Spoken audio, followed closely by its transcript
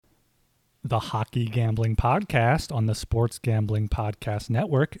The Hockey Gambling Podcast on the Sports Gambling Podcast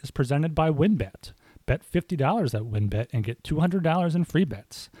Network is presented by WynnBET. Bet $50 at WynnBET and get $200 in free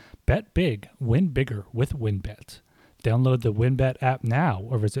bets. Bet big, win bigger with WynnBET. Download the WynnBET app now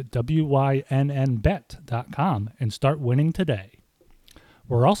or visit wynnbet.com and start winning today.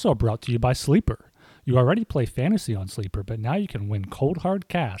 We're also brought to you by Sleeper. You already play fantasy on Sleeper, but now you can win cold hard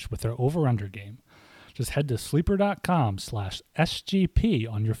cash with their over-under game. Just head to sleeper.com/SGP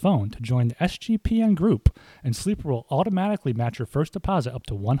on your phone to join the SGPN group, and Sleeper will automatically match your first deposit up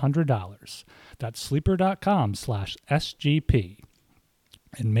to $100. That's sleeper.com/SGP.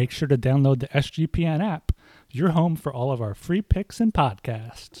 And make sure to download the SGPN app, your home for all of our free picks and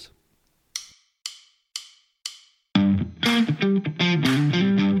podcasts.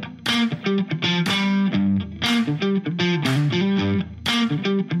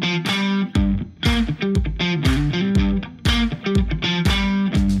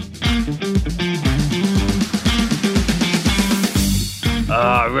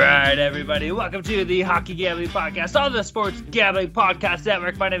 All right, everybody. Welcome to the Hockey Gambling Podcast on the Sports Gambling Podcast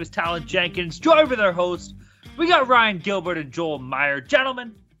Network. My name is Talon Jenkins, joined with our host. We got Ryan Gilbert and Joel Meyer.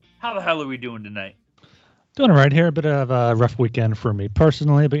 Gentlemen, how the hell are we doing tonight? Doing all right here. A bit of a rough weekend for me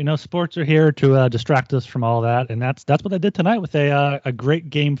personally, but sports are here to distract us from all that, and that's what I did tonight with a great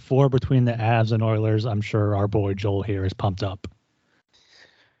Game 4 between the Avs and Oilers. I'm sure our boy Joel here is pumped up.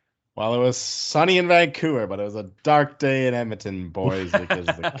 Well, it was sunny in Vancouver, but it was a dark day in Edmonton, boys, because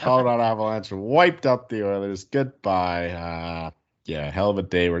the Colorado Avalanche wiped out the Oilers. Goodbye. Hell of a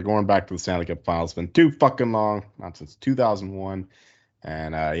day. We're going back to the Stanley Cup Finals. It's been too fucking long, not since 2001.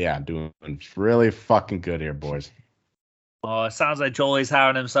 And, doing really fucking good here, boys. Oh, it sounds like Joel's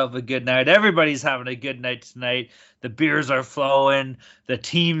having himself a good night. Everybody's having a good night tonight. The beers are flowing. The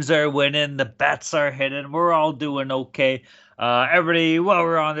teams are winning. The bets are hitting. We're all doing okay. Everybody, while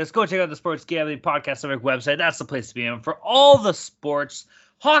we're on this, go check out the Sports Gambling Podcast Network website. That's the place to be in for all the sports.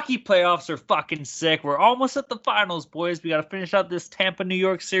 Hockey playoffs are fucking sick. We're almost at the finals, boys. We got to finish out this Tampa-New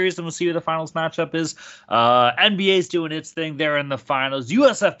York series, and we'll see who the finals matchup is. NBA's doing its thing. They're in the finals.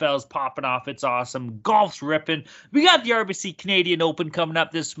 USFL's popping off. It's awesome. Golf's ripping. We got the RBC Canadian Open coming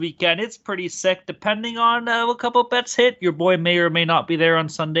up this weekend. It's pretty sick, depending on what couple bets hit. Your boy may or may not be there on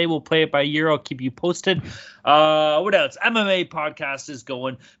Sunday. We'll play it by year. I'll keep you posted. What else? MMA podcast is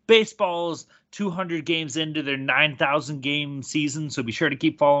going. Baseball's 200 games into their 9,000 game season, so be sure to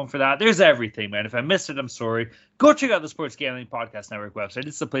keep following for that. There's everything, man. If I missed it, I'm sorry. Go check out the Sports Gambling Podcast Network website.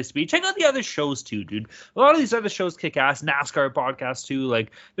 It's the place to be. Check out the other shows too, dude. A lot of these other shows kick ass. NASCAR podcasts too.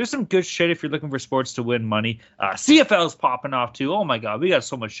 Like, there's some good shit if you're looking for sports to win money. CFL's popping off too. Oh my god, we got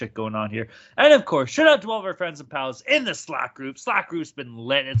so much shit going on here. And of course, shout out to all of our friends and pals in the Slack group. Slack group's been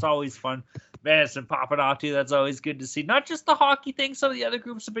lit. It's always fun. Man, it's been popping off too. That's always good to see. Not just the hockey thing. Some of the other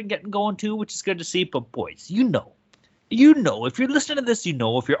groups have been getting going too, which is good to see. But boys, if you're listening to this,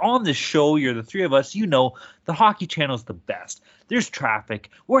 if you're on this show, you're the three of us, the Hockey Channel's the best. There's traffic.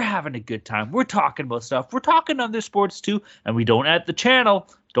 We're having a good time. We're talking about stuff. We're talking other sports too, and we don't add the channel.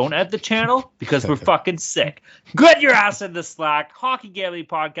 Don't add the channel because we're fucking sick. Get your ass in the Slack. Hockey Gambling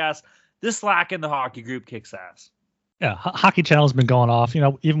Podcast. The Slack in the hockey group kicks ass. Yeah, Hockey Channel's been going off.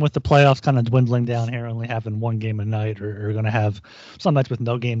 Even with the playoffs kind of dwindling down here, only having one game a night, or going to have some nights with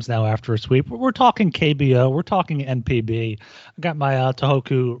no games now after a sweep. We're talking KBO. We're talking NPB. I got my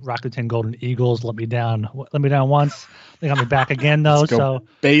Tohoku Rakuten Golden Eagles. Let me down once. They got me back again though. So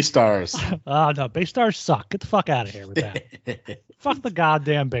Bay Stars. No, Bay Stars suck. Get the fuck out of here with that. Fuck the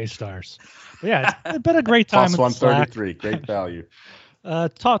goddamn Bay Stars. But yeah, it's been a great time. Plus 133, great value.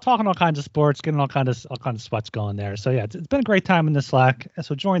 Talking all kinds of sports, getting all kinds of sweats going there. So yeah, it's been a great time in the Slack.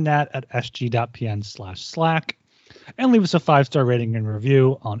 So join that at sg.pn/Slack and leave us a 5-star rating and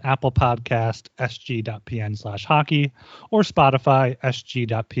review on Apple Podcast, sg.pn/hockey, or Spotify,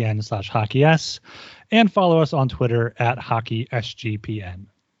 sg.pn/hockeys, and follow us on Twitter at hockeysgpn.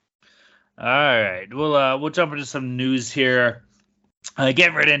 All right, we'll jump into some news here.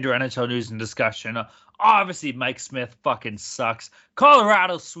 Getting right into NHL news and discussion. Obviously, Mike Smith fucking sucks.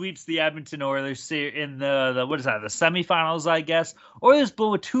 Colorado sweeps the Edmonton Oilers in the semifinals, I guess. Oilers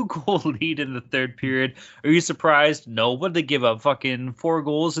blow a 2-goal lead in the third period. Are you surprised? No. What did they give up? Fucking 4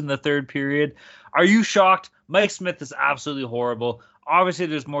 goals in the third period. Are you shocked? Mike Smith is absolutely horrible. Obviously,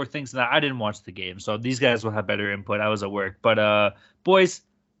 there's more things than that. I didn't watch the game, so these guys will have better input. I was at work. But, boys,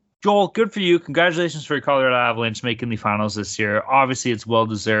 Joel, good for you. Congratulations for Colorado Avalanche making the finals this year. Obviously, it's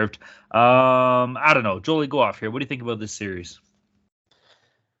well-deserved. I don't know. Joel, go off here. What do you think about this series?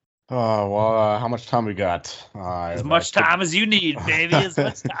 How much time we got? As much time as you need, baby. As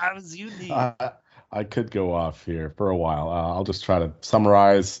much time as you need. I could go off here for a while. I'll just try to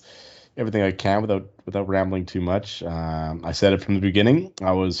summarize. everything I can without rambling too much. I said it from the beginning.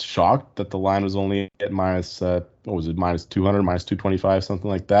 I was shocked that the line was only at minus what was it, minus 200, minus 225, something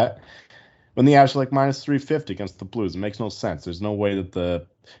like that. When the Avs are like minus 350 against the Blues, it makes no sense. There's no way that the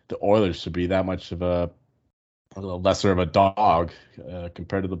Oilers should be that much of a little lesser of a dog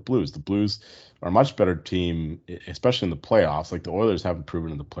compared to the Blues. The Blues are a much better team, especially in the playoffs. Like the Oilers haven't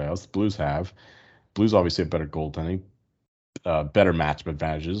proven in the playoffs. The Blues have. Blues obviously have better goaltending, better matchup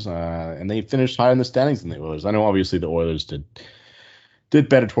advantages, and they finished higher in the standings than the Oilers. I know obviously the Oilers did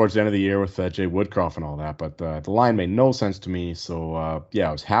better towards the end of the year with Jay Woodcroft and all that, but the line made no sense to me. So yeah,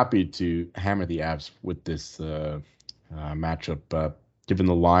 I was happy to hammer the Avs with this matchup, given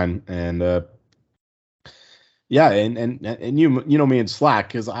the line. And yeah, and you know me in Slack,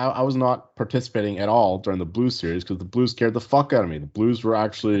 because I was not participating at all during the Blues series because the Blues scared the fuck out of me. The Blues were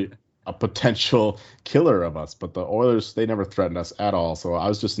actually a potential killer of us, but the Oilers, they never threatened us at all. So I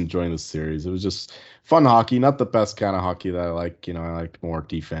was just enjoying the series. It was just fun hockey, not the best kind of hockey that I like. You know, I like more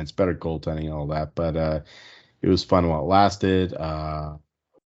defense, better goaltending, and all that. But it was fun while it lasted.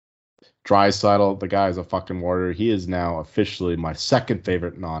 Draisaitl, the guy is a fucking warrior. He is now officially my second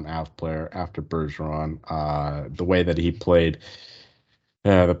favorite non-Av player after Bergeron. The way that he played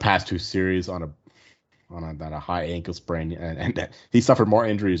the past two series on a high ankle sprain, and he suffered more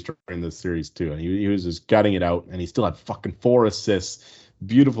injuries during this series too. And he was just gutting it out, and he still had fucking 4 assists.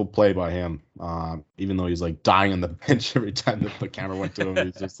 Beautiful play by him. Even though he's like dying on the bench every time that the camera went to him,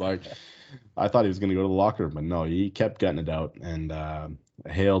 he's just like, I thought he was gonna go to the locker room, but no, he kept gutting it out. And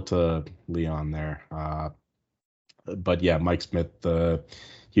hail to Leon there. But yeah, Mike Smith,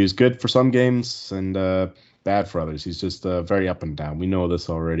 he was good for some games and bad for others. He's just very up and down. We know this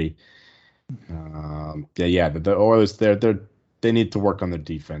already. The Oilers, they need to work on their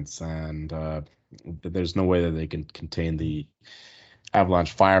defense, and there's no way that they can contain the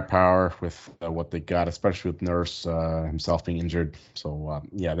Avalanche firepower with what they got, especially with Nurse himself being injured. So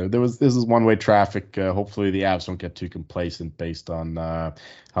this is one-way traffic. Hopefully the Avs don't get too complacent based on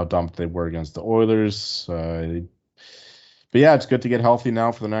how dominant they were against the Oilers. But yeah, it's good to get healthy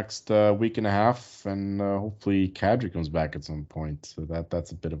now for the next week and a half, and hopefully Kadri comes back at some point. So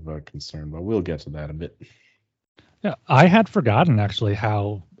that's a bit of a concern, but we'll get to that a bit. Yeah, I had forgotten actually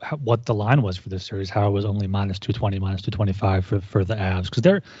how what the line was for this series, how it was only minus 220, minus 225 for the Avs, because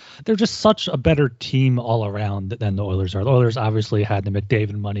they're just such a better team all around than the Oilers are. The Oilers obviously had the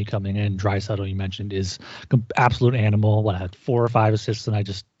McDavid money coming in. Draisaitl, you mentioned, is absolute animal. Had 4 or 5 assists, and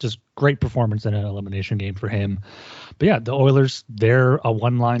just great performance in an elimination game for him. But yeah, the Oilers, they're a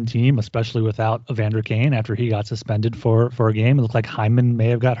one-line team, especially without Evander Kane after he got suspended for a game. It looked like Hyman may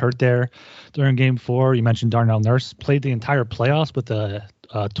have got hurt there during Game 4. You mentioned Darnell Nurse played the entire playoffs with a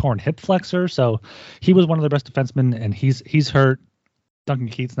torn hip flexor, so he was one of the best defensemen, and he's hurt. Duncan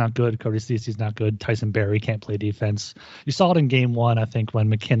Keith's not good. Cody Ceci's not good. Tyson Barrie can't play defense. You saw it in Game 1, I think, when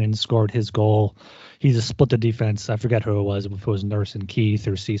McKinnon scored his goal. He just split the defense. I forget who it was, if it was Nurse and Keith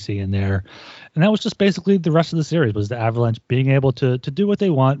or Ceci in there. And that was just basically the rest of the series, was the Avalanche being able to do what they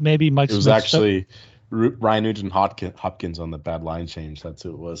want. Maybe Mike Smith. It was actually Ryan Nugent Hopkins on the bad line change. That's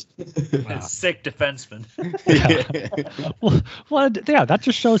who it was. Wow. Sick defenseman. Yeah, that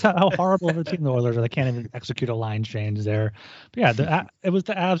just shows how horrible of a team the Oilers are. They can't even execute a line change there. But yeah, it was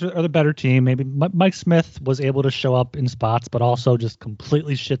the Avs are the better team. Maybe Mike Smith was able to show up in spots, but also just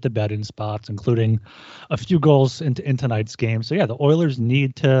completely shit the bed in spots, including a few goals in tonight's game. So yeah, the Oilers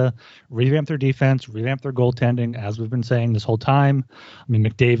need to revamp their defense, revamp their goaltending, as we've been saying this whole time. I mean,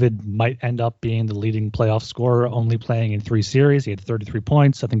 McDavid might end up being the leading playoff scorer, only playing in 3 series. He had 33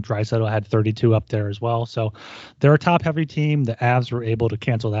 points. I think Draisaitl had 32 up there as well. So they're a top-heavy team. The Avs were able to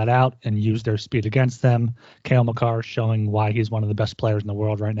cancel that out and use their speed against them. Cale Makar showing why he's one of the best players in the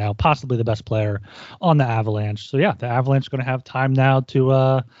world right now, possibly the best player on the Avalanche. So yeah, the Avalanche are going to have time now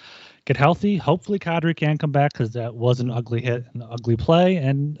to get healthy. Hopefully Kadri can come back, because that was an ugly hit, an ugly play,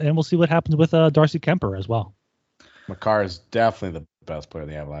 and we'll see what happens with Darcy Kemper as well. Makar is definitely the best player in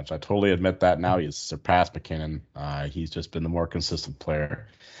the Avalanche. I totally admit that now. He's surpassed McKinnon. He's just been the more consistent player.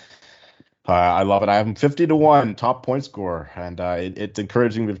 I love it. I have him 50-1 top point scorer, and it's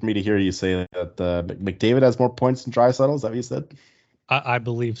encouraging for me to hear you say that McDavid has more points than Draisaitl. Is that what you said? I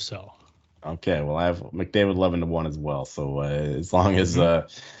believe so. Okay, well, I have McDavid 11-1 as well. So as long as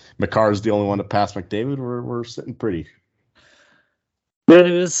Makar is the only one to pass McDavid, we're sitting pretty. But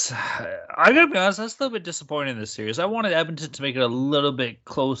it was, I gotta be honest, I was a little bit disappointed in this series. I wanted Edmonton to make it a little bit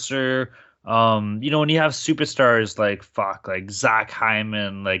closer. When you have superstars like Zach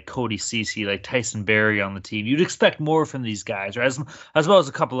Hyman, like Cody Ceci, like Tyson Barrie on the team, you'd expect more from these guys, right? As well as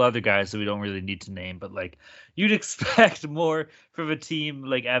a couple other guys that we don't really need to name, but you'd expect more from a team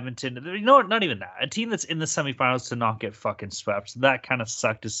like Edmonton. You know what? Not even that. A team that's in the semifinals to not get fucking swept. So that kind of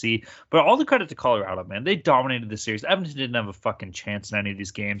sucked to see. But all the credit to Colorado, man. They dominated the series. Edmonton didn't have a fucking chance in any of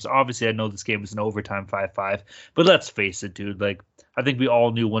these games. Obviously, I know this game was an overtime 5-5. But let's face it, dude. Like, I think we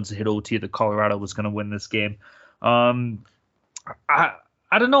all knew once it hit OT that Colorado was going to win this game. I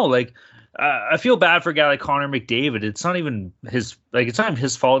don't know. Like, I feel bad for a guy like Connor McDavid. It's not even his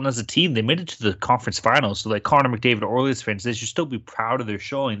fault. And as a team, they made it to the conference finals. So like Connor McDavid, Oilers fans, they should still be proud of their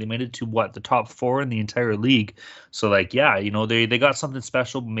showing. They made it to the top 4 in the entire league. So like, yeah, you know, they got something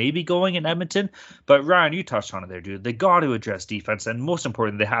special maybe going in Edmonton. But Ryan, you touched on it there, dude. They got to address defense, and most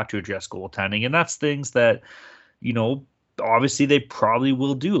importantly, they have to address goaltending, and that's things that, you know, obviously they probably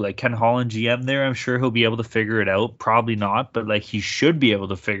will do. Like Ken Holland GM there, I'm sure he'll be able to figure it out. Probably not, but like he should be able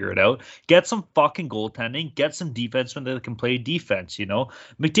to figure it out. Get some fucking goaltending, get some defense when they can play defense, you know.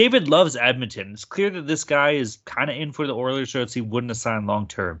 McDavid loves Edmonton. It's clear that this guy is kind of in for the Oilers, or else he wouldn't have signed long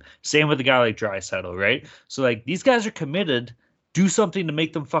term. Same with a guy like Draisaitl, right? So like these guys are committed. Do something to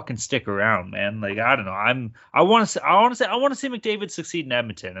make them fucking stick around, man. Like, I don't know. I want to see McDavid succeed in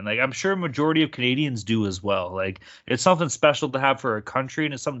Edmonton, and like I'm sure a majority of Canadians do as well. Like, it's something special to have for our country,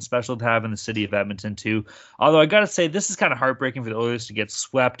 and it's something special to have in the city of Edmonton too. Although I gotta say, this is kind of heartbreaking for the Oilers to get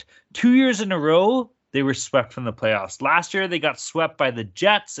swept 2 years in a row. They were swept from the playoffs. Last year they got swept by the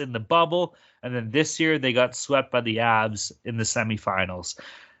Jets in the bubble, and then this year they got swept by the Avs in the semifinals.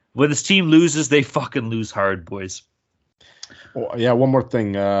 When this team loses, they fucking lose hard, boys. Well, yeah, one more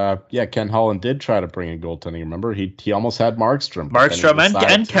thing. Ken Holland did try to bring in goaltending. Remember, he almost had Markstrom.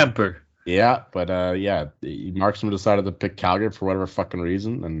 And Kemper. Yeah, but Markstrom decided to pick Calgary for whatever fucking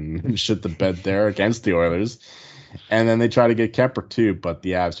reason and shit the bed there against the Oilers. And then they tried to get Kemper too, but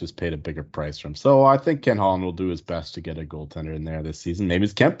the Avs just paid a bigger price for him. So I think Ken Holland will do his best to get a goaltender in there this season. Maybe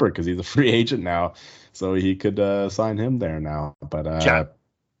it's Kemper because he's a free agent now, so he could sign him there now. But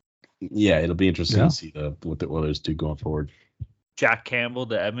yeah, it'll be interesting to see what the Oilers do going forward. Jack Campbell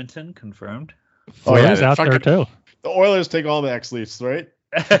to Edmonton, confirmed. He's out there too. The Oilers take all the X-Leafs, right?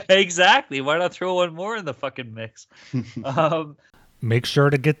 Exactly. Why not throw one more in the fucking mix? Make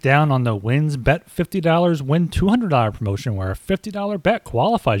sure to get down on the Wins Bet $50 Win $200 promotion, where a $50 bet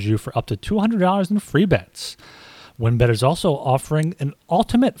qualifies you for up to $200 in free bets. WynnBET is also offering an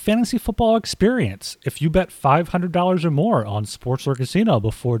ultimate fantasy football experience. If you bet $500 or more on sports or casino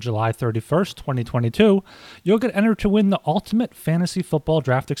before July 31st, 2022, you'll get entered to win the ultimate fantasy football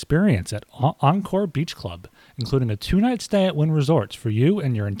draft experience at Encore Beach Club, including a 2-night stay at Wynn Resorts for you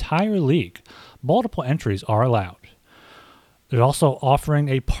and your entire league. Multiple entries are allowed. They're also offering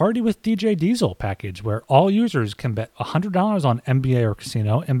a Party with DJ Diesel package where all users can bet $100 on NBA or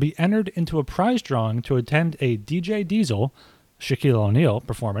casino and be entered into a prize drawing to attend a DJ Diesel, Shaquille O'Neal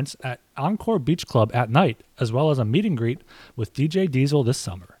performance at Encore Beach Club at night, as well as a meet and greet with DJ Diesel this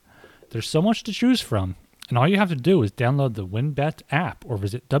summer. There's so much to choose from, and all you have to do is download the WynnBET app or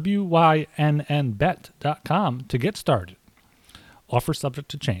visit wynnbet.com to get started. Offer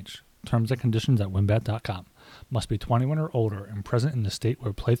subject to change. Terms and conditions at wynnbet.com. Must be 21 or older and present in the state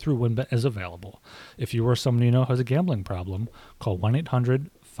where playthrough WynnBET is available. If you or someone you know has a gambling problem, call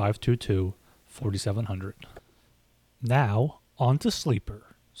 1-800-522-4700. Now, on to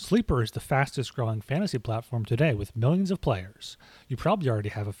Sleeper. Sleeper is the fastest growing fantasy platform today with millions of players. You probably already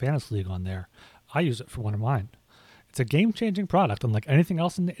have a fantasy league on there. I use it for one of mine. It's a game-changing product unlike anything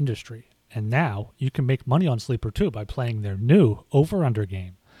else in the industry. And now, you can make money on Sleeper too by playing their new over-under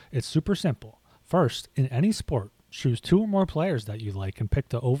game. It's super simple. First, in any sport, choose 2 or more players that you like and pick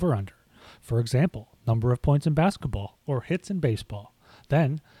the over-under. For example, number of points in basketball or hits in baseball.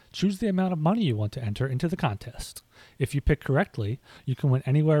 Then, choose the amount of money you want to enter into the contest. If you pick correctly, you can win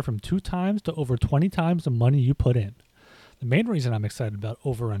anywhere from 2 times to over 20 times the money you put in. The main reason I'm excited about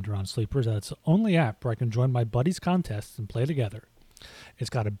Over-Under on Sleeper is that it's the only app where I can join my buddies' contests and play together. It's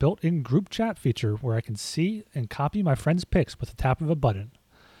got a built-in group chat feature where I can see and copy my friends' picks with the tap of a button.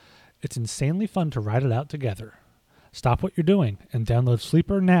 It's insanely fun to ride it out together. Stop what you're doing and download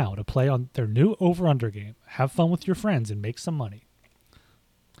Sleeper now to play on their new over-under game. Have fun with your friends and make some money.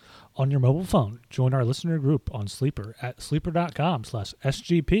 On your mobile phone, join our listener group on Sleeper at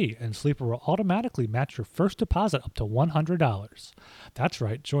sleeper.com/SGP, and Sleeper will automatically match your first deposit up to $100. That's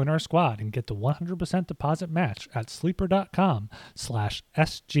right, join our squad and get the 100% deposit match at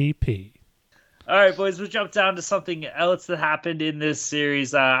sleeper.com/SGP. All right, boys, we'll jump down to something else that happened in this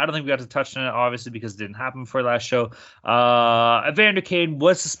series. I don't think we got to touch on it, obviously, because it didn't happen for last show. Evander Kane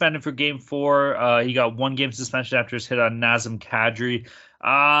was suspended for Game 4. He got 1 game suspension after his hit on Nazem Kadri.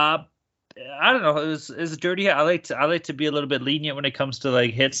 I don't know. It was dirty. I like to be a little bit lenient when it comes to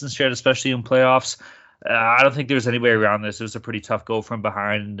like hits and shit, especially in playoffs. I don't think there was any way around this. It was a pretty tough goal from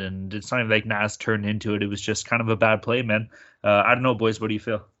behind, and it's not even like Nas turned into it. It was just kind of a bad play, man. I don't know, boys. What do you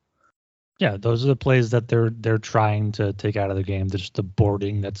feel? Yeah, those are the plays that they're trying to take out of the game. There's just the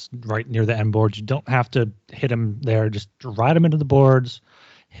boarding that's right near the end boards. You don't have to hit him there. Just ride him into the boards,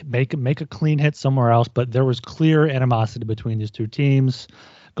 make a clean hit somewhere else. But there was clear animosity between these two teams.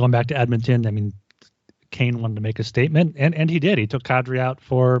 Going back to Edmonton, I mean, Kane wanted to make a statement, and he did. He took Kadri out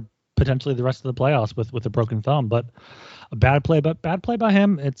for potentially the rest of the playoffs with a broken thumb. But a bad play by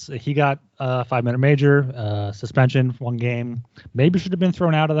him. He got a 5-minute major suspension, 1 game. Maybe should have been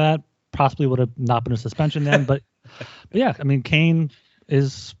thrown out of that. Possibly would have not been a suspension then, but yeah, I mean, Kane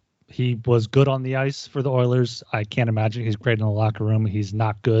he was good on the ice for the Oilers. I can't imagine he's great in the locker room. He's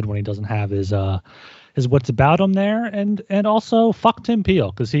not good when he doesn't have his what's about him there, and also fuck Tim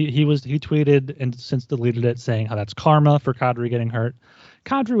Peel, because he tweeted and since deleted it saying how that's karma for Kadri getting hurt.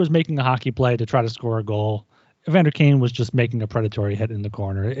 Kadri was making a hockey play to try to score a goal. Evander Kane was just making a predatory hit in the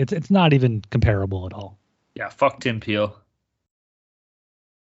corner. It's not even comparable at all. Yeah, fuck Tim Peel.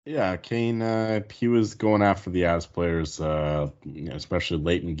 Yeah, Kane, he was going after the Avs players, especially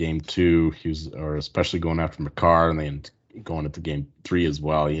late in game 2. Especially going after McCarr, and then going into game 3 as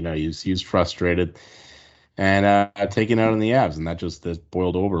well. He was frustrated and taken out on the Avs, and that just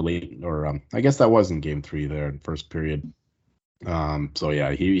boiled over late. Or I guess that was in game 3 there in first period. So yeah,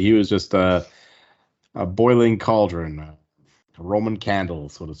 he was just a boiling cauldron. A Roman candle,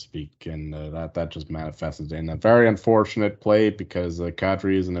 so to speak, and that just manifested in a very unfortunate play because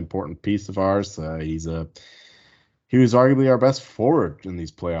Kadri is an important piece of ours. He was arguably our best forward in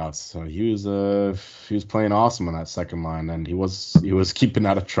these playoffs. He was playing awesome on that second line, and he was keeping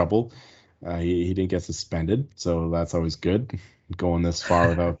out of trouble. He didn't get suspended, so that's always good. Going this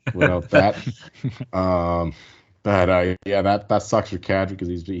far without that. But yeah, that sucks for Kadri because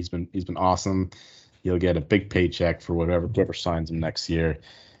he's been awesome. He'll get a big paycheck for whoever signs him next year.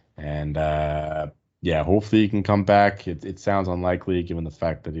 And yeah, hopefully he can come back. It sounds unlikely given the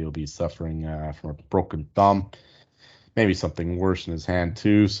fact that he'll be suffering from a broken thumb. Maybe something worse in his hand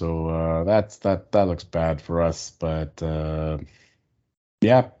too. So that looks bad for us. But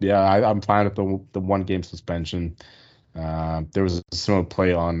yeah, I'm fine with the 1-game suspension. There was a similar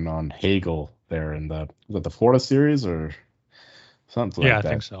play on Hagel there in the Florida series or something like that. Yeah,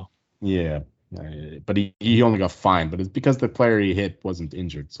 I think so. Yeah. But he only got fined, but it's because the player he hit wasn't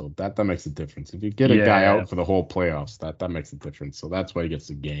injured, so that makes a difference. If you get a guy out for the whole playoffs, that makes a difference. So that's why he gets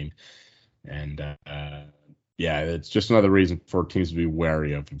the game. And yeah, it's just another reason for teams to be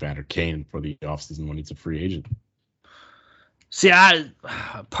wary of Evander Kane for the offseason when he's a free agent. See,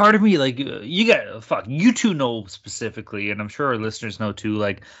 part of me, like, you two know specifically, and I'm sure our listeners know too,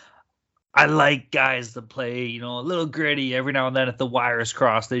 like, I like guys that play, a little gritty every now and then. If the wires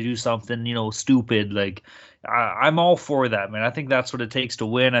cross, they do something, stupid. Like, I'm all for that, man. I think that's what it takes to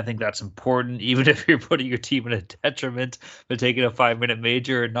win. I think that's important, even if you're putting your team in a detriment by taking a 5-minute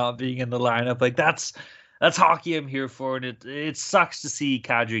major and not being in the lineup. Like, that's hockey I'm here for, and it sucks to see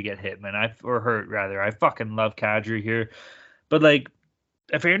Kadri get hit, man. Or hurt, rather. I fucking love Kadri here. But, like,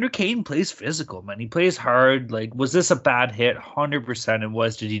 Evander Kane plays physical, man. He plays hard. Like, was this a bad hit? 100% it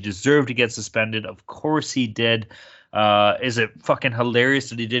was. Did he deserve to get suspended? Of course he did. Is it fucking hilarious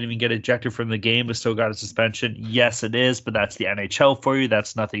that he didn't even get ejected from the game but still got a suspension? Yes, it is, but that's the NHL for you.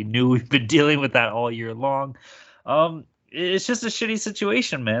 That's nothing new. We've been dealing with that all year long. It's just a shitty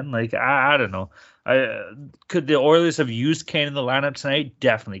situation, man. Like, I don't know. Could the Oilers have used Kane in the lineup tonight?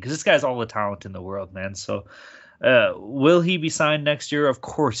 Definitely, because this guy's all the talent in the world, man. So, will he be signed next year? Of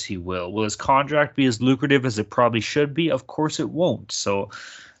course he will. Will his contract be as lucrative as it probably should be? Of course it won't. So,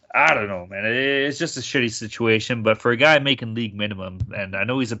 I don't know, man. It's just a shitty situation. But for a guy making league minimum, and I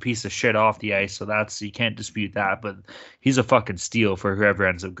know he's a piece of shit off the ice, so you can't dispute that. But he's a fucking steal for whoever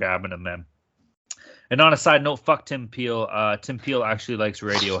ends up grabbing him, man. And on a side note, fuck Tim Peel. Tim Peel actually likes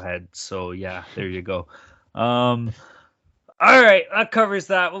Radiohead. So, yeah, there you go. All right, that covers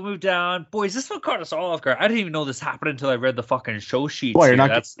that. We'll move down. Boys, this one caught us all off guard. I didn't even know this happened until I read the fucking show sheets. Well, you're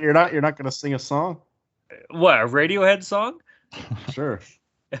not gonna sing a song? What, a Radiohead song? Sure.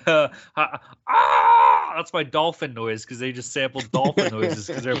 That's my dolphin noise because they just sampled dolphin noises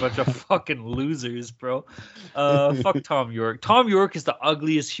because they're a bunch of fucking losers, bro. Fuck Tom York. Tom York is the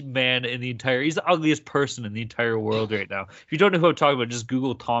ugliest man in the entire. He's the ugliest person in the entire world right now. If you don't know who I'm talking about, just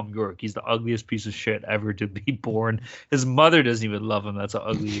Google Tom York. He's the ugliest piece of shit ever to be born. His mother doesn't even love him. That's how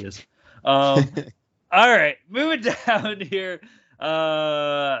ugly he is. All right, moving down here.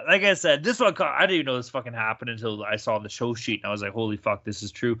 Like I said, this one I didn't even know this fucking happened until I saw the show sheet and I was like, holy fuck, this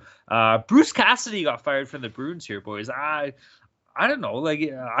is true. Bruce Cassidy got fired from the Bruins here, boys. I don't know.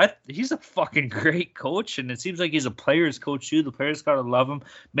 Like, he's a fucking great coach, and it seems like he's a player's coach too. The players gotta love him.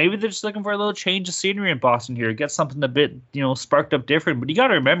 Maybe they're just looking for a little change of scenery in Boston here, get something a bit, sparked up different. But you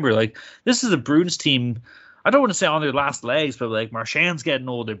gotta remember, like, this is a Bruins team. I don't want to say on their last legs, but like Marchand's getting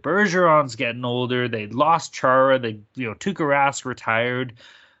older, Bergeron's getting older. They lost Chara. They, Tuukka Rask retired.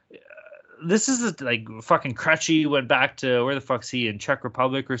 This is like fucking Krejci went back to where the fuck's he in Czech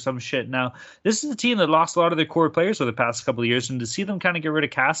Republic or some shit now. This is a team that lost a lot of their core players over the past couple of years, and to see them kind of get rid of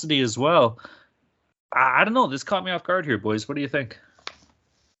Cassidy as well, I don't know. This caught me off guard here, boys. What do you think?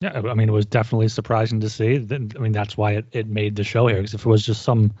 Yeah, I mean, it was definitely surprising to see. I mean, that's why it made the show here. Because if it was just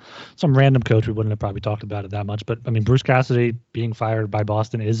some random coach, we wouldn't have probably talked about it that much. But I mean, Bruce Cassidy being fired by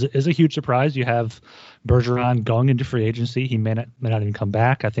Boston is a huge surprise. You have Bergeron going into free agency. He may not even come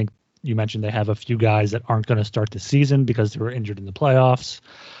back. I think you mentioned they have a few guys that aren't going to start the season because they were injured in the playoffs.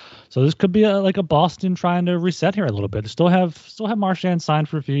 So this could be like a Boston trying to reset here a little bit. Still have Marchand signed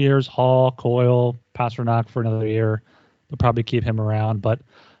for a few years. Hall, Coyle, Pasternak for another year. They'll probably keep him around, but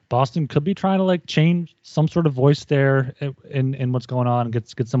Boston could be trying to like change some sort of voice there in what's going on and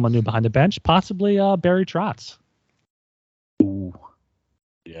get someone new behind the bench, possibly Barry Trotz. Ooh.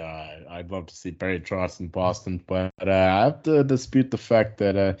 Yeah, I'd love to see Barry Trotz in Boston, but I have to dispute the fact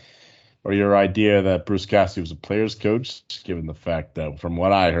that, or your idea that Bruce Cassidy was a players coach, given the fact that from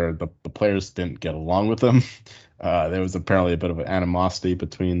what I heard, the players didn't get along with him. There was apparently a bit of an animosity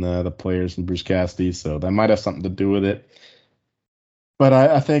between the players and Bruce Cassidy, so that might have something to do with it. But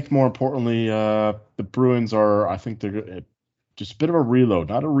I think more importantly, the Bruins I think they're just a bit of a reload,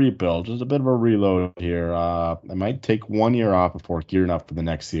 not a rebuild, just a bit of a reload here. I might take 1 year off before gearing up for the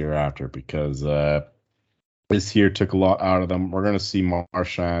next year after, because this year took a lot out of them. We're going to see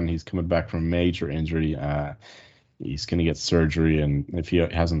Marchand. He's coming back from a major injury. He's going to get surgery, and if he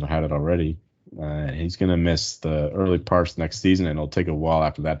hasn't had it already, he's going to miss the early parts next season, and it'll take a while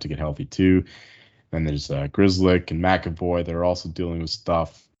after that to get healthy too. And there's Grzelcyk and McAvoy. They're also dealing with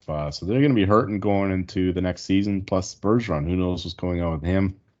stuff. So they're going to be hurting going into the next season, plus Bergeron. Who knows what's going on with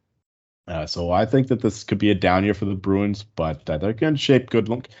him? So I think that this could be a down year for the Bruins, but they're in good shape.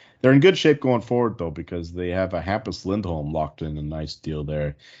 They're in good shape going forward, though, because they have a Hampus Lindholm locked in, a nice deal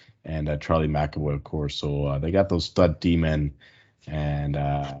there, and Charlie McAvoy, of course. So they got those stud D-men and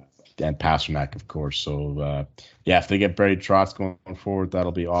Pasternak, of course. So, if they get Barry Trotz going forward,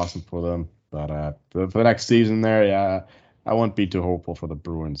 that'll be awesome for them. But for the next season there, I wouldn't be too hopeful for the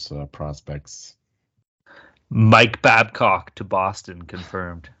Bruins prospects. Mike Babcock to Boston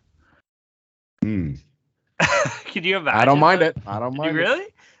confirmed. Can you imagine? I don't mind it. I don't mind it. Really?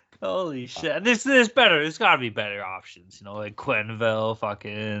 Holy shit. There's better. There's got to be better options. Like Quenneville,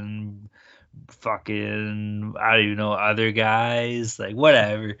 fucking, I don't even know, other guys. Like,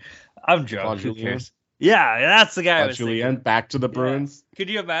 whatever. I'm drunk. Who cares? Yeah, that's the guy I was thinking. Back to the Bruins. Could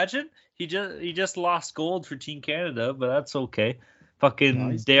you imagine? He just lost gold for Team Canada, but that's okay.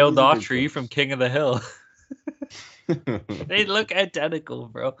 Fucking Dale Daughtry from King of the Hill. They look identical,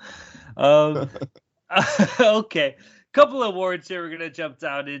 bro. Okay. Couple of awards here we're going to jump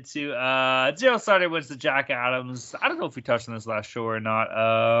down into. Zero Starter wins the Jack Adams. I don't know if we touched on this last show or not.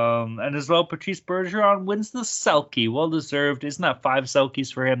 And as well, Patrice Bergeron wins the Selke. Well-deserved. Isn't that 5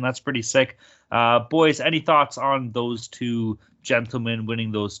 Selkies for him? That's pretty sick. Boys, any thoughts on those two gentlemen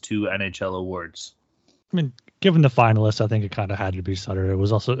winning those 2 NHL awards? I mean, given the finalists, I think it kind of had to be Sutter. It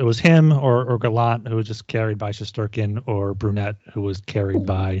was him or Gallant, who was just carried by Shesterkin, or Brunette, who was carried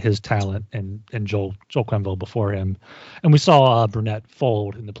by his talent, and Joel Quenneville before him. And we saw Brunette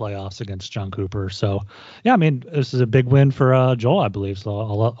fold in the playoffs against John Cooper. So, yeah, I mean, this is a big win for Joel, I believe. So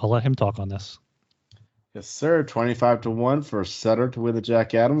I'll let him talk on this. Yes, sir. 25-1 for Sutter to win the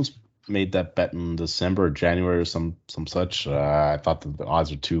Jack Adams. Made that bet in December or January or some such. I thought that the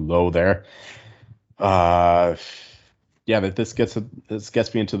odds are too low there. That this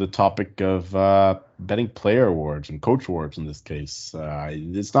gets me into the topic of betting player awards and coach awards in this case.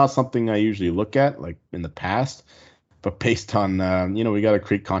 It's not something I usually look at like in the past, but based on we got to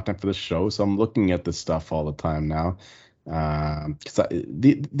create content for the show, so I'm looking at this stuff all the time now.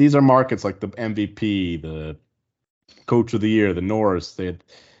 These are markets like the MVP, the Coach of the Year, the Norris.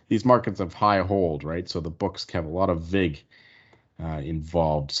 These markets have high hold, right? So the books have a lot of vig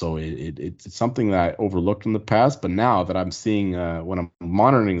involved. So it's something that I overlooked in the past, but now that I'm seeing when I'm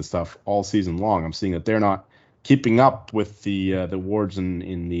monitoring the stuff all season long, I'm seeing that they're not keeping up with the awards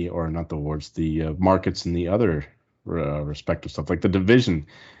in the, or not the awards, the markets in the other respective stuff, like the division.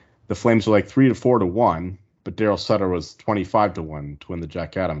 The Flames were like 3-4-1, but Daryl Sutter was 25-1 to win the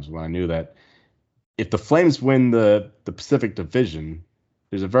Jack Adams. When I knew that if the Flames win the Pacific Division,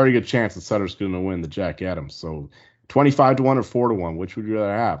 there's a very good chance that Sutter's going to win the Jack Adams. So 25 to 1 or 4 to 1. Which would you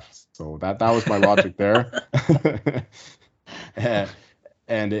rather have? So that was my logic there.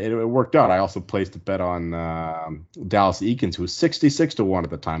 And it worked out. I also placed a bet on Dallas Eakins, who was 66 to 1 at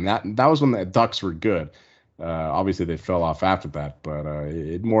the time. That was when the Ducks were good. Obviously, they fell off after that, but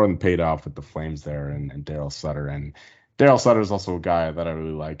it more than paid off with the Flames there and Daryl Sutter. And Daryl Sutter is also a guy that I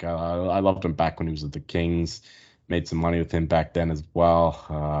really like. I loved him back when he was at the Kings. Made some money with him back then as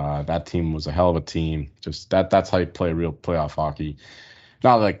well. That team was a hell of a team. Just that's how you play real playoff hockey.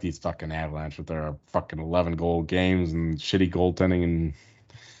 Not like these fucking Avalanche with their fucking 11-goal games and shitty goaltending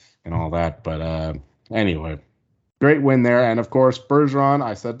and all that. But anyway, great win there. And, of course, Bergeron,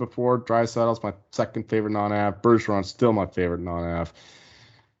 I said before, Draisaitl's my second favorite non-Av. Bergeron's still my favorite non-Av.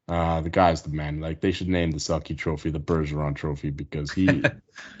 The guy's the man. Like, they should name the Selke Trophy the Bergeron Trophy because he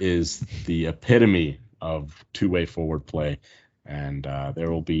is the epitome of two-way forward play. And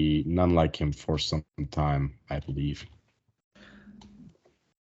there will be none like him for some time, I believe.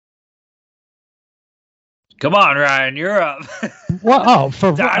 Come on, Ryan, you're up. Well, oh,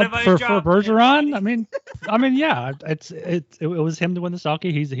 for Dynamite drop. Bergeron, I mean, yeah, it was him to win the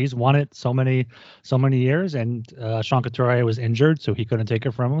Selke. He's won it so many years, and Sean Couturier was injured, so he couldn't take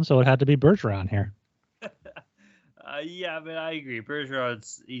it from him, so it had to be Bergeron here. Yeah, but I agree.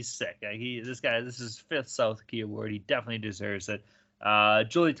 Bergeron's he's sick. This is his fifth Selke award. He definitely deserves it.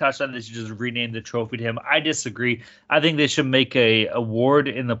 Julie touched on this. You just rename the trophy to him. I disagree. I think they should make a award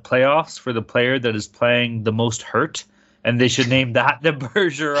in the playoffs for the player that is playing the most hurt, and they should name that the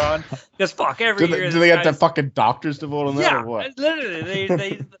Bergeron. Because fuck, every year do they get the fucking doctors to vote on that or what? Literally,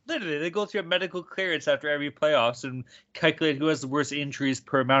 they go through a medical clearance after every playoffs and calculate who has the worst injuries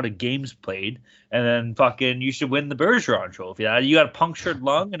per amount of games played, and then fucking you should win the Bergeron trophy. You got a punctured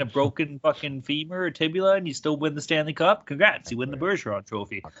lung and a broken fucking femur or tibia, and you still win the Stanley Cup. Congrats, you win the Bergeron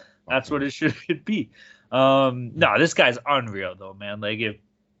trophy. That's what it should be. No, this guy's unreal though, man. Like if.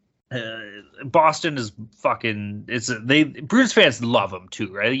 Boston is fucking. Bruins fans love him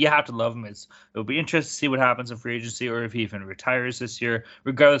too, right? You have to love him. It'll be interesting to see what happens in free agency or if he even retires this year.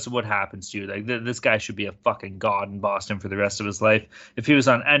 Regardless of what happens to you, like this guy should be a fucking god in Boston for the rest of his life. If he was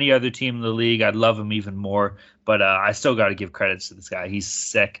on any other team in the league, I'd love him even more. But I still got to give credits to this guy. He's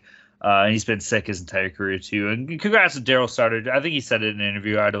sick. And he's been sick his entire career too. And congrats to Daryl Sutter. I think he said it in an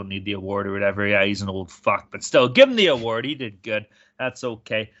interview. I don't need the award or whatever. Yeah, he's an old fuck, but still, give him the award. He did good. That's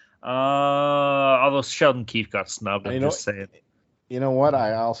okay. Although Sheldon Keefe got snubbed, I'm just saying. You know what?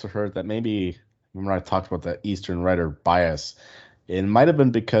 I also heard that maybe when I talked about the Eastern writer bias, it might have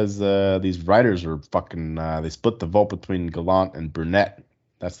been because these writers were fucking. They split the vote between Gallant and Burnett.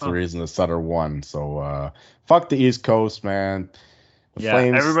 That's the reason the Sutter won. So fuck the East Coast, man. The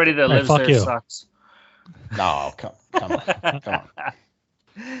Flames, everybody that lives there sucks. No, come on.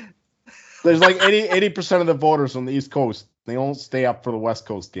 There's like 80% of the voters on the East Coast. They don't stay up for the West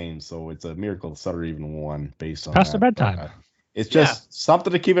Coast games, so it's a miracle Sutter even won based on past their bedtime. It's just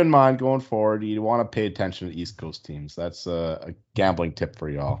something to keep in mind going forward. You want to pay attention to East Coast teams. That's a gambling tip for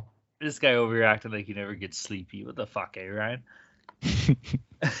y'all. This guy overreacted like he never gets sleepy. What the fuck, Ryan?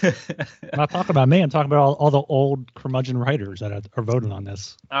 I'm not talking about me. I'm talking about all the old curmudgeon writers that are voting on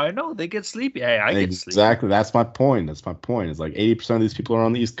this. I know they get sleepy. Hey, I get sleepy. Exactly. That's my point. It's like 80% of these people are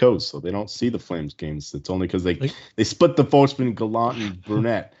on the East Coast, so they don't see the Flames games. It's only because they split the votes between Gallant and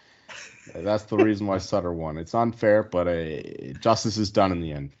Burnett. That's the reason why Sutter won. It's unfair, but justice is done in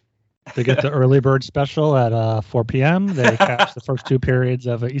the end. They get the early bird special at 4 p.m. They catch the first two periods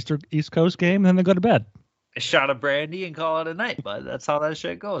of an East Coast game, and then they go to bed. A shot of brandy and call it a night, but that's how that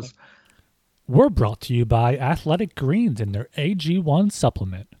shit goes. We're brought to you by Athletic Greens and their AG1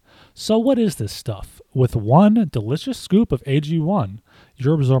 supplement. So what is this stuff? With one delicious scoop of AG1,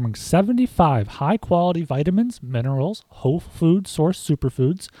 you're absorbing 75 high-quality vitamins, minerals, whole food source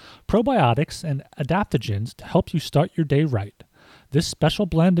superfoods, probiotics, and adaptogens to help you start your day right. This special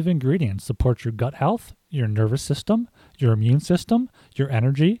blend of ingredients supports your gut health, your nervous system, your immune system, your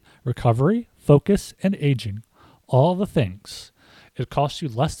energy, recovery, focus, and aging. All the things. It costs you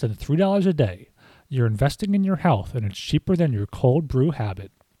less than $3 a day. You're investing in your health, and it's cheaper than your cold brew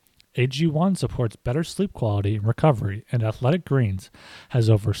habit. AG1 supports better sleep quality and recovery, and Athletic Greens has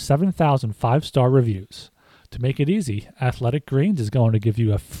over 7,000 five-star reviews. To make it easy, Athletic Greens is going to give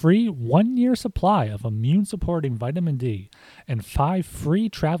you a free 1-year supply of immune-supporting vitamin D and 5 free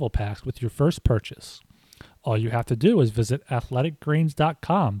travel packs with your first purchase. All you have to do is visit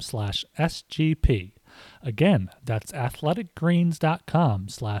athleticgreens.com/SGP. Again, that's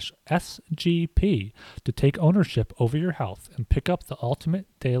athleticgreens.com/SGP to take ownership over your health and pick up the ultimate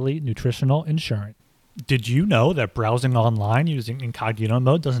daily nutritional insurance. Did you know that browsing online using incognito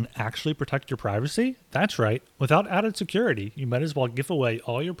mode doesn't actually protect your privacy? That's right. Without added security, you might as well give away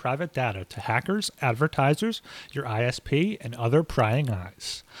all your private data to hackers, advertisers, your ISP, and other prying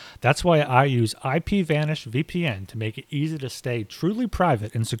eyes. That's why I use IPVanish VPN to make it easy to stay truly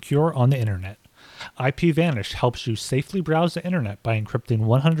private and secure on the internet. IPVanish helps you safely browse the internet by encrypting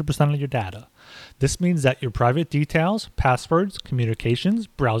 100% of your data. This means that your private details, passwords, communications,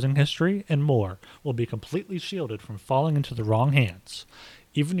 browsing history, and more will be completely shielded from falling into the wrong hands.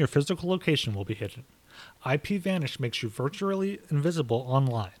 Even your physical location will be hidden. IPVanish makes you virtually invisible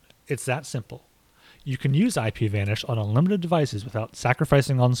online. It's that simple. You can use IPVanish on unlimited devices without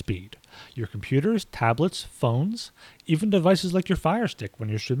sacrificing on speed. Your computers, tablets, phones, even devices like your Fire Stick when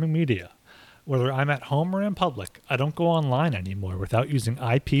you're streaming media. Whether I'm at home or in public, I don't go online anymore without using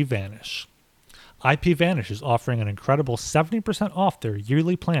IPVanish. IPVanish is offering an incredible 70% off their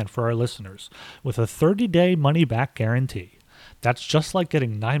yearly plan for our listeners with a 30-day money-back guarantee. That's just like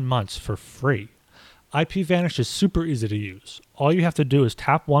getting 9 months for free. IPVanish is super easy to use. All you have to do is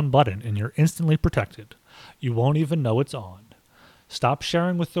tap one button and you're instantly protected. You won't even know it's on. Stop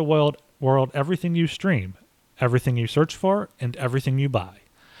sharing with the world everything you stream, everything you search for, and everything you buy.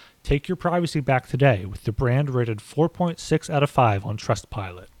 Take your privacy back today with the brand rated 4.6 out of 5 on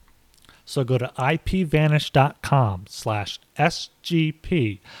Trustpilot. So go to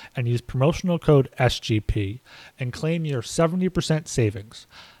ipvanish.com/SGP and use promotional code SGP and claim your 70% savings.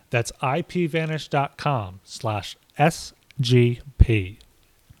 That's ipvanish.com/SGP.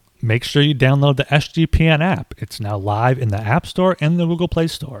 Make sure you download the SGPN app. It's now live in the App Store and the Google Play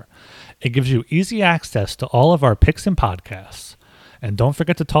Store. It gives you easy access to all of our picks and podcasts. And don't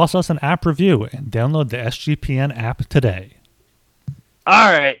forget to toss us an app review and download the SGPN app today.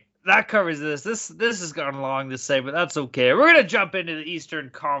 All right, that covers this. This has gone long to say, but that's okay. We're gonna jump into the Eastern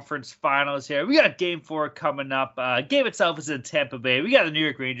Conference Finals here. We got Game 4 coming up. Game itself is in Tampa Bay. We got the New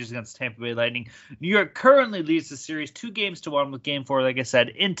York Rangers against Tampa Bay Lightning. New York currently leads the series 2-1 with Game 4, like I said,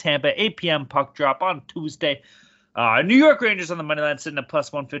 in Tampa. 8 p.m. puck drop on Tuesday. New York Rangers on the money line sitting at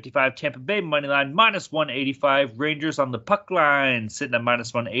plus 155. Tampa Bay money line minus 185. Rangers on the puck line sitting at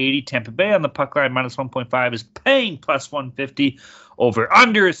minus 180. Tampa Bay on the puck line minus 1.5 is paying plus 150. Over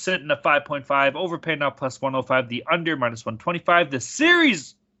under is sitting at 5.5. Overpay now plus 105. The under minus 125. The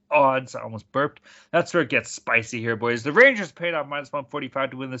series odds, I almost burped. That's where it gets spicy here, boys. The Rangers paid out minus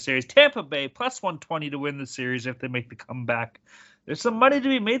 145 to win the series. Tampa Bay plus 120 to win the series if they make the comeback. There's some money to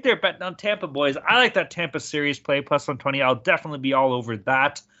be made there betting on Tampa, boys. I like that Tampa series play, plus 120. I'll definitely be all over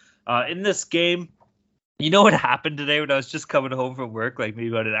that. In this game, you know what happened today when I was just coming home from work, like maybe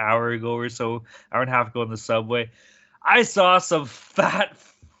about an hour ago or so, hour and a half ago on the subway? I saw some fat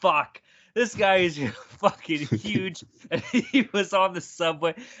fuck. This guy is fucking huge, and he was on the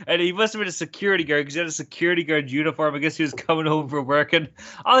subway, and he must have been a security guard because he had a security guard uniform. I guess he was coming home from work, and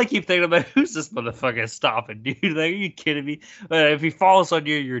all I keep thinking about, who's this motherfucker stopping, dude? Like, are you kidding me? If he falls on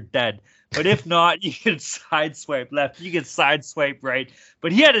you, you're dead. But if not, you can sideswipe left, you can sideswipe right.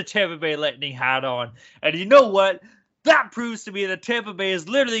 But he had a Tampa Bay Lightning hat on, and you know what? That proves to me that Tampa Bay is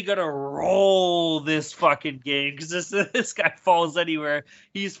literally going to roll this fucking game because this guy falls anywhere.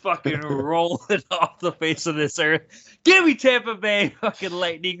 He's fucking rolling off the face of this earth. Give me Tampa Bay fucking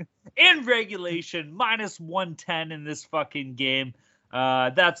Lightning in regulation, minus 110 in this fucking game.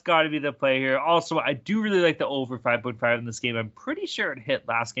 That's got to be the play here. Also, I do really like the over 5.5 in this game. I'm pretty sure it hit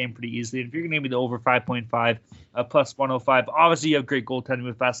last game pretty easily. And if you're going to give me the over 5.5, plus 105, obviously you have great goaltending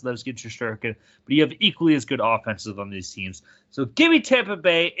with Vasilevsky and Shesterkin, but you have equally as good offenses on these teams. So give me Tampa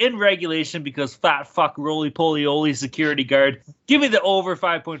Bay in regulation because fat fuck roly-poly-oly security guard. Give me the over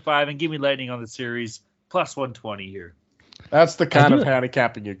 5.5 and give me Lightning on the series, plus 120 here. That's the kind of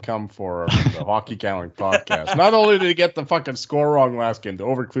handicapping you come for the Hockey Counting podcast. Not only did he get the fucking score wrong last game to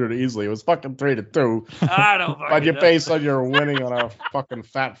overclear it easily, it was fucking 3-2. I don't But you base on your winning on a fucking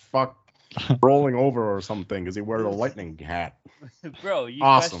fat fuck rolling over or something because he wears a Lightning hat. Bro, you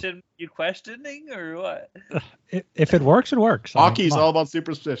awesome. You questioning or what? If it works, it works. Hockey's all about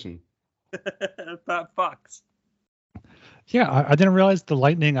superstition. Fat fucks. Yeah, I didn't realize the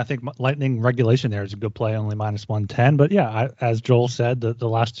Lightning. I think Lightning regulation there is a good play, only minus 110. But yeah, as Joel said, the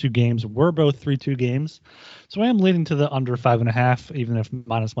last two games were both 3-2 games. So I am leaning to the under 5.5, even if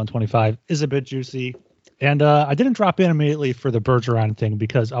minus 125 is a bit juicy. And I didn't drop in immediately for the Bergeron thing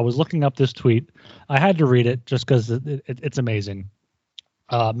because I was looking up this tweet. I had to read it just because it's amazing.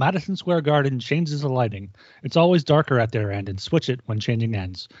 Madison Square Garden changes the lighting. It's always darker at their end and switch it when changing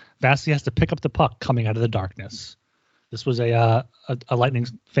ends. Vasi has to pick up the puck coming out of the darkness. This was a Lightning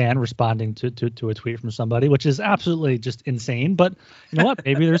fan responding to a tweet from somebody, which is absolutely just insane. But you know what?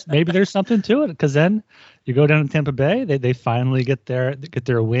 Maybe there's something to it, because then you go down to Tampa Bay. They finally get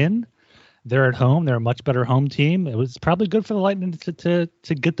their win. They're at home. They're a much better home team. It was probably good for the Lightning to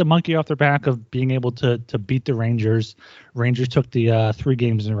get the monkey off their back of being able to beat the Rangers. Rangers took the 3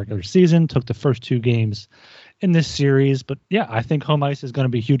 games in the regular season, took the first 2 games in this series. But yeah, I think home ice is going to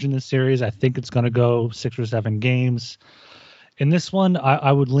be huge in this series. I think it's going to go 6 or 7 games. In this one,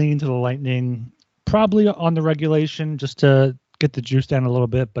 I would lean to the Lightning, probably on the regulation, just to get the juice down a little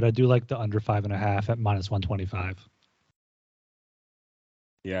bit. But I do like the under 5.5 at -125.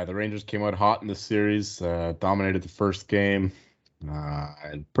 Yeah, the Rangers came out hot in this series, dominated the first game,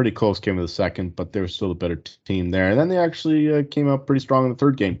 and pretty close game of the second, but they were still a better team there. And then they actually came out pretty strong in the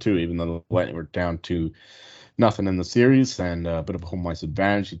third game too, even though the Lightning were down 2-0 in the series and a bit of a home ice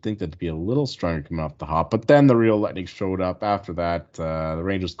advantage. You'd think that'd be a little stronger coming off the hop, but then the real Lightning showed up after that. The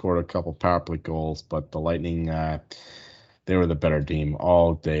Rangers scored a couple power play goals, but the Lightning, they were the better team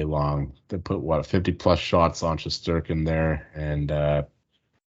all day long. They put 50+ shots on Shesterkin there, and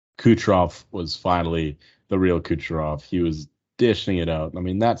Kucherov was finally the real Kucherov. He was dishing it out. I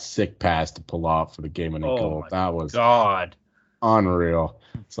mean, that sick pass to pull off for the game-winning goal, that was unreal.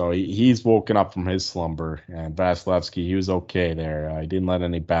 So he's woken up from his slumber, and Vasilevsky, he was okay there. He didn't let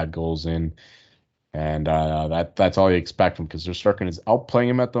any bad goals in, and that's all you expect from him, because Shesterkin is outplaying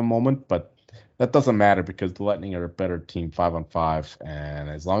him at the moment, but that doesn't matter because the Lightning are a better team 5-on-5, and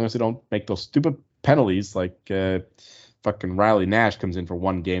as long as they don't make those stupid penalties like fucking Riley Nash comes in for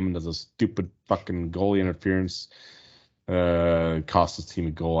 1 game and does a stupid fucking goalie interference, cost his team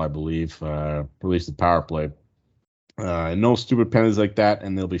a goal, I believe, released the power play. No stupid penalties like that,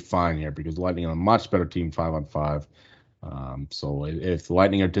 and they'll be fine here because the Lightning are a much better team 5-on-5. So if the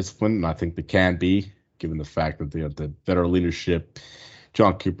Lightning are disciplined, and I think they can be, given the fact that they have the better leadership,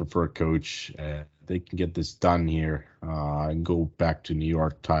 John Cooper for a coach, they can get this done here and go back to New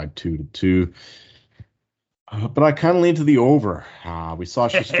York tied 2-2. But I kind of lean to the over. We saw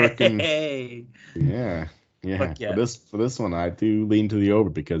Shesterkin. Hey. Yeah. For this one, I do lean to the over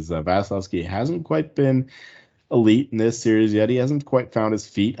because Vasilevsky hasn't quite been elite in this series yet. He hasn't quite found his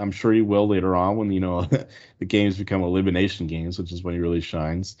feet. I'm sure he will later on when the games become elimination games, which is when he really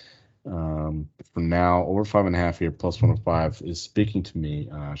shines. For now, over 5.5 here, +105 is speaking to me.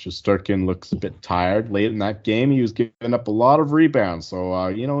 Shesterkin looks a bit tired late in that game. He was giving up a lot of rebounds. So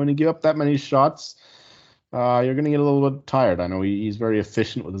when you give up that many shots, you're going to get a little bit tired. I know he's very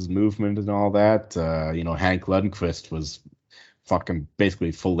efficient with his movement and all that. Hank Lundqvist was fucking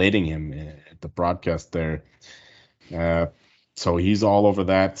basically filleting him at the broadcast there. So he's all over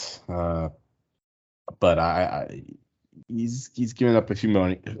that. But he's giving up a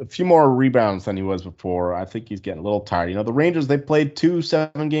few more rebounds than he was before. I think he's getting a little tired. The Rangers, they played 2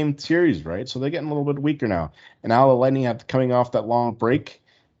 7-game series, right? So they're getting a little bit weaker now. And now the Lightning coming off that long break.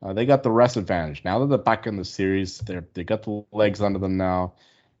 They got the rest advantage. Now that they're back in the series, they got the legs under them now,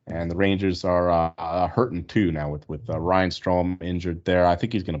 and the Rangers are hurting too now with Ryan Strome injured there. I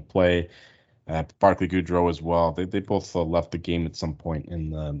think he's going to play. Barclay Goodrow as well. They both left the game at some point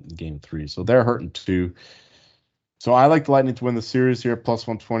in game 3, so they're hurting too. So I like the Lightning to win the series here,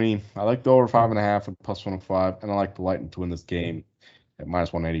 +120. I like the over 5.5 and +105, and I like the Lightning to win this game at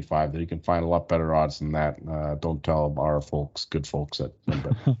 -185. You can find a lot better odds than that. Don't tell our good folks at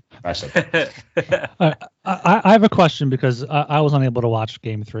I said. I have a question because I was unable to watch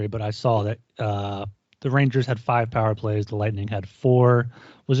game 3, but I saw that the Rangers had 5 power plays. The Lightning had 4.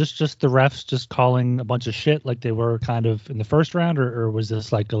 Was this just the refs just calling a bunch of shit like they were kind of in the first round, or was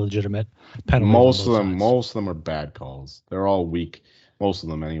this like a legitimate penalty? Most of them are bad calls. They're all weak. Most of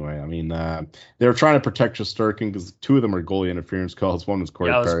them, anyway. I mean, they were trying to protect Shesterkin because 2 of them are goalie interference calls. One was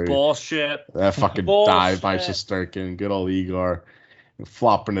Corey Perry. Bullshit. That fucking dive by Shesterkin. Good old Igor.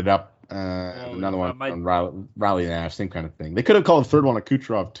 Flopping it up. Another one on Riley Nash, same kind of thing. They could have called the third one a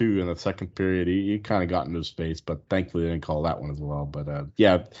Kucherov, too, in the second period. He kind of got into his space, but thankfully they didn't call that one as well. But,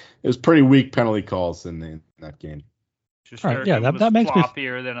 it was pretty weak penalty calls in that game. Shesterkin that makes me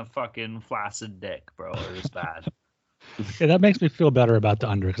floppier than a fucking flaccid dick, bro. It was bad. Yeah, that makes me feel better about the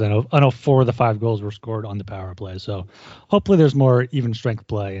under because I know 4 of the 5 goals were scored on the power play. So hopefully there's more even strength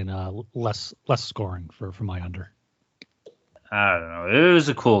play and less scoring for my under. I don't know. It was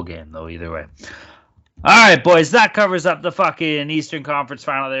a cool game though. Either way. All right, boys. That covers up the fucking Eastern Conference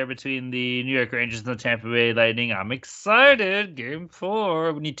final there between the New York Rangers and the Tampa Bay Lightning. I'm excited. Game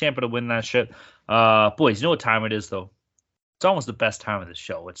 4. We need Tampa to win that shit. Boys, you know what time it is though? It's almost the best time of the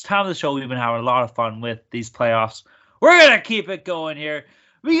show. It's time of the show we've been having a lot of fun with these playoffs. We're going to keep it going here.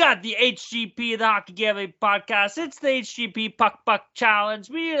 We got the HGP, the Hockey Gambling Podcast. It's the HGP Puck Buck Challenge.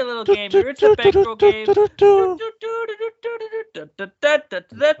 We need a little game here. It's a bankroll game.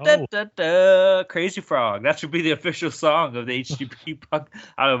 Crazy Frog. That should be the official song of the HGP Puck.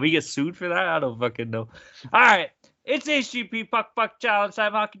 I don't know. We get sued for that? I don't fucking know. All right. It's HGP Puck Buck Challenge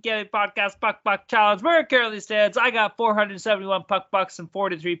time. Hockey Gambling Podcast Puck Buck Challenge. Where it currently stands, I got 471 puck bucks and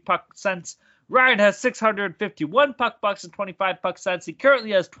 43 puck cents. Ryan has 651 puck bucks and 25 puck cents. He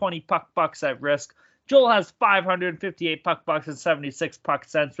currently has 20 puck bucks at risk. Joel has 558 puck bucks and 76 puck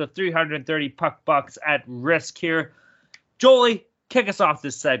cents with 330 puck bucks at risk here. Jolie, kick us off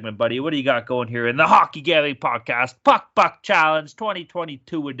this segment, buddy. What do you got going here in the Hockey Gambling Podcast Puck Buck Challenge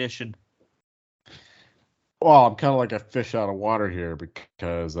 2022 edition? Well, I'm kind of like a fish out of water here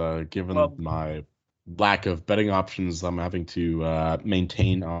because given my lack of betting options, I'm having to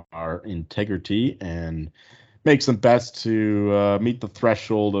maintain our integrity and make some bets to meet the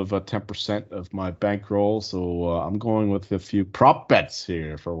threshold of 10% of my bankroll. So I'm going with a few prop bets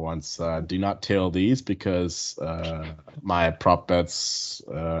here for once. Do not tail these because my prop bets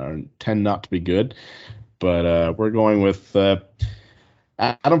tend not to be good. But we're going with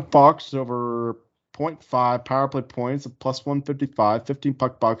Adam Fox over 0.5 power play points at plus 155, 15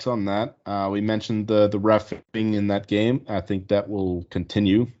 puck bucks on that. We mentioned the reffing in that game. I think that will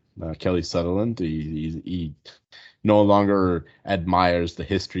continue. Kelly Sutherland, he no longer admires the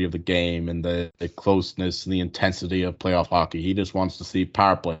history of the game and the closeness and the intensity of playoff hockey. He just wants to see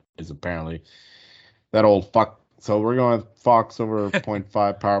power plays, apparently. That old fuck. So we're going with Fox over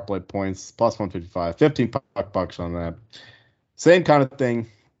 0.5 power play points, plus 155, 15 puck bucks on that. Same kind of thing.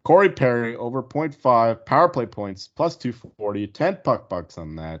 Corey Perry over 0.5 power play points, plus 240, 10 puck bucks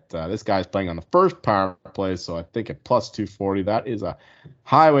on that. This guy's playing on the first power play, so I think at plus 240, that is a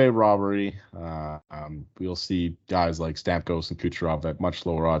highway robbery. We'll see guys like Stamkos and Kucherov at much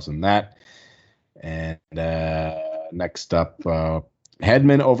lower odds than that. And next up,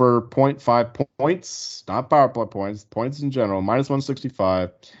 Hedman over 0.5 points, not power play points, points in general, minus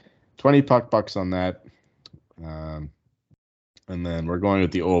 165, 20 puck bucks on that. And then we're going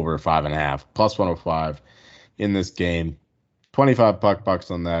with the over 5.5, plus 105 in this game. 25 puck bucks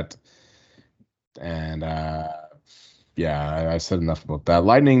on that. And yeah, I said enough about that.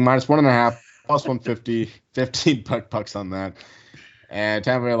 Lightning minus 1.5, plus 150, 15 puck bucks on that. And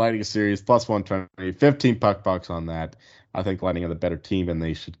Tampa Bay Lightning series plus 120, 15 puck bucks on that. I think Lightning are the better team and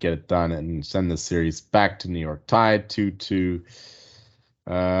they should get it done and send the series back to New York tied 2-2.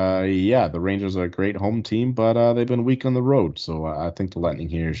 Yeah, the Rangers are a great home team, but they've been weak on the road. So I think the Lightning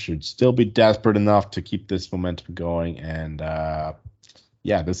here should still be desperate enough to keep this momentum going. And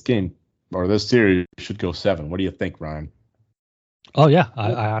yeah, this game or this series should go 7. What do you think, Ryan? Oh, yeah,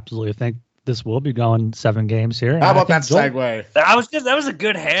 I absolutely think this will be going 7 games here. How about that segue? That was a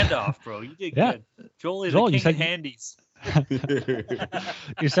good handoff, bro. You did good. Joel, the king of handies.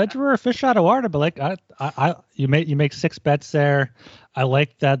 You said you were a fish out of water, but like you make 6 bets there. I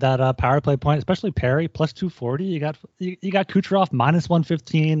like that power play point, especially Perry plus 240. You got Kucherov minus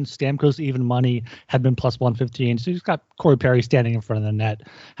 115, Stamkos even money, had been plus 115. So you've got Corey Perry standing in front of the net,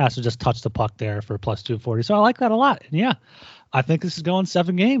 has to just touch the puck there for plus 240. So I like that a lot. And yeah, I think this is going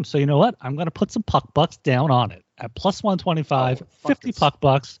 7 games. So you know what? I'm gonna put some puck bucks down on it at plus 125, 50 puck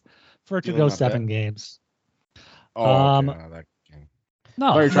bucks for it to go 7 games. Oh, okay.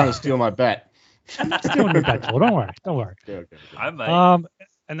 No, you're trying to steal my bet. I'm not stealing your bet, Joel. Don't worry. Okay. I might.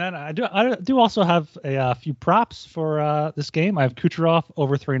 And then I do also have a few props for this game. I have Kucherov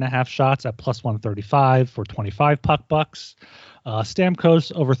over 3.5 shots at plus 135 for 25 puck bucks.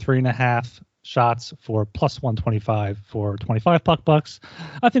 Stamkos over 3.5 shots for plus 125 for 25 puck bucks.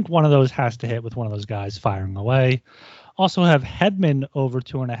 I think one of those has to hit with one of those guys firing away. Also have Hedman over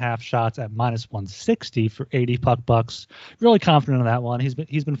 2.5 shots at minus 160 for 80 puck bucks. Really confident in that one. He's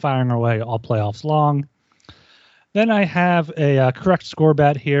been firing away all playoffs long. Then I have a correct score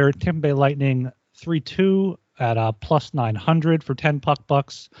bet here. Tampa Bay Lightning 3-2 at plus 900 for 10 puck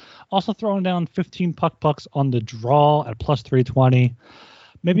bucks. Also throwing down 15 puck bucks on the draw at plus 320.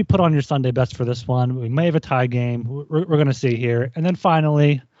 Maybe put on your Sunday bets for this one. We may have a tie game. We're going to see here. And then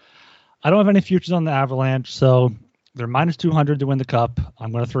finally, I don't have any futures on the Avalanche, so they're minus 200 to win the cup.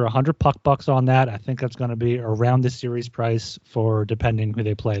 I'm going to throw 100 puck bucks on that. I think that's going to be around the series price for depending who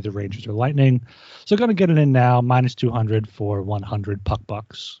they play, the Rangers or Lightning. So going to get it in now, minus 200 for 100 puck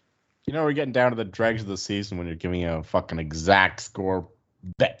bucks. You know, we're getting down to the dregs of the season when you're giving a fucking exact score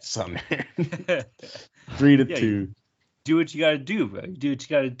bets on there. 3-2. Do what you got to do, bro. Do what you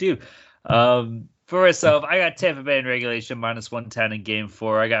got to do. For myself, I got Tampa Bay in regulation -110 in Game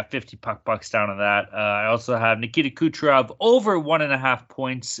 4. I got 50 puck bucks down on that. I also have Nikita Kucherov over 1.5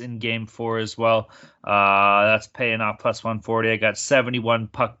 points in Game 4 as well. That's paying off +140. I got 71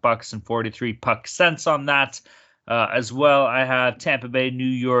 puck bucks and 43 puck cents on that. As well, I have Tampa Bay, New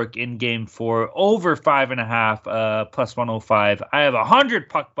York in Game 4 over 5.5 +105. I have 100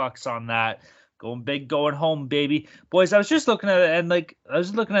 puck bucks on that. Going big, going home, baby. Boys, I was just looking at it, and I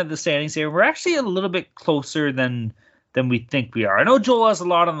was looking at the standings here. We're actually a little bit closer than we think we are. I know Joel has a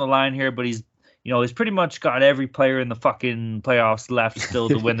lot on the line here, but he's pretty much got every player in the fucking playoffs left still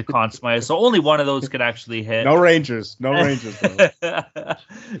to win the Conn Smythe. So only one of those could actually hit. No Rangers. Bro.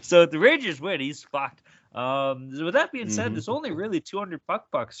 So if the Rangers win, he's fucked. With that being said, there's only really 200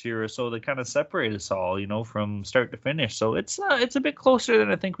 puck bucks here or so that kind of separate us all, from start to finish. So it's a bit closer than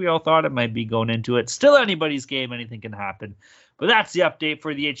I think we all thought it might be going into it. Still anybody's game, anything can happen. But that's the update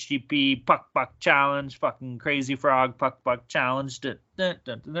for the HGP Puck Buck Challenge, fucking Crazy Frog Puck Buck Challenge.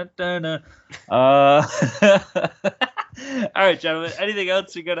 All right, gentlemen, anything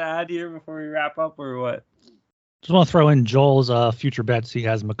else you're going to add here before we wrap up or what? Just want to throw in Joel's future bets. He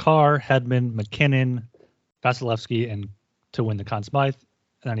has Makar, Hedman, McKinnon, Vasilevsky, and to win the Conn Smythe.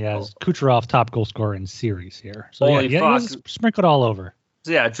 And then he has Kucherov, top goal scorer in series here. So he's sprinkled all over.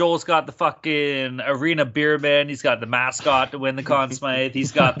 So yeah, Joel's got the fucking arena beer man. He's got the mascot to win the Conn Smythe.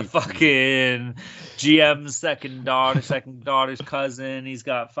 He's got the fucking GM's second daughter's cousin. He's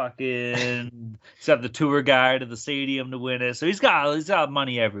got the tour guide to the stadium to win it. So he's got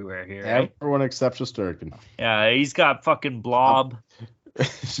money everywhere here. Right? Everyone except Shesterkin. Yeah, he's got fucking Blob. I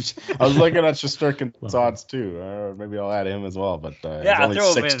was looking at Shesterkin's odds too. Maybe I'll add him as well, but it's only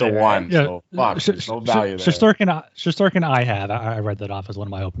 6-1. Yeah. So fuck, there's no value there. Shesterkin I have. I read that off as one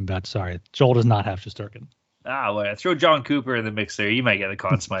of my open bets. Sorry, Joel does not have Shesterkin. Well, throw John Cooper in the mix there. You might get the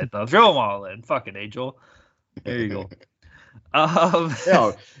Conn Smythe though. Throw them all in. Fucking A, Joel. There you go.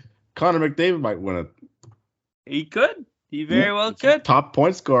 Connor McDavid might win it. He could. He very well could. Top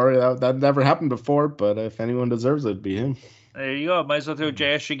point scorer. That never happened before, but if anyone deserves it, it'd be him. There you go. Might as well throw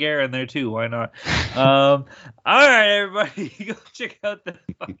J.S. Shiger in there too. Why not? All right, everybody, go check out the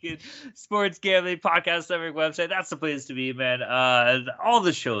fucking Sports Gambling Podcast Network website. That's the place to be, man. All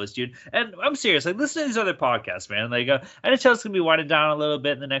the shows, dude. And I'm serious. Like, listen to these other podcasts, man. Like, NHL's gonna be winding down a little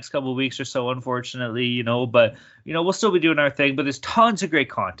bit in the next couple of weeks or so, unfortunately. But we'll still be doing our thing. But there's tons of great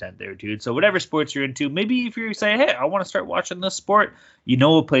content there, dude. So whatever sports you're into, maybe if you're saying, hey, I want to start watching this sport,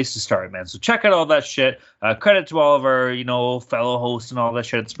 a place to start, man. So check out all that shit. Credit to all of our, fellow hosts and all that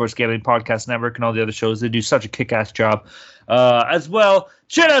shit at the Sports Gambling Podcast Network and all the other shows. They do such a kick-ass job. As well,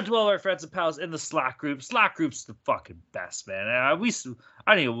 shout out to all our friends and pals in the Slack group. Slack group's the fucking best, man. This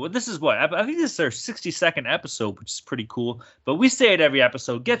is what? I think this is our 62nd episode, which is pretty cool. But we say it every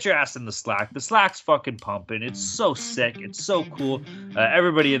episode. Get your ass in the Slack. The Slack's fucking pumping. It's so sick. It's so cool.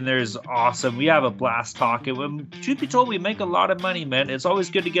 Everybody in there is awesome. We have a blast talking. When, truth be told, we make a lot of money, man. It's always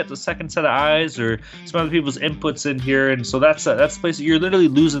good to get the second set of eyes or some other people's inputs in here. And so that's the place that you're literally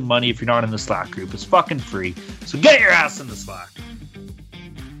losing money if you're not in the Slack group. It's fucking free. So get your ass in the Slack.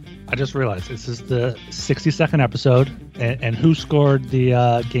 I just realized this is the 62nd episode, and who scored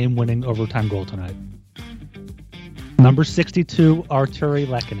the game-winning overtime goal tonight? Number 62, Arturi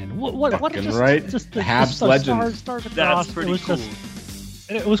Lehkonen. What just, right? Just the Habs legend. That's pretty cool.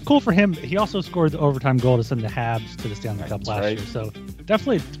 It was cool for him. He also scored the overtime goal to send the Habs to the Stanley Cup last year. So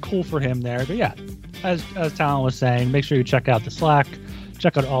definitely cool for him there. But yeah, as Talon was saying, make sure you check out the Slack.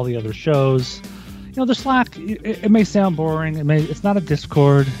 Check out all the other shows. The Slack, it may sound boring. It's not a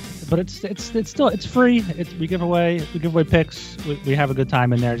Discord, but it's free. We give away picks. We have a good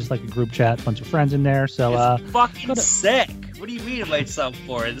time in there, just like a group chat, bunch of friends in there. So it's fucking sick. What do you mean it might sound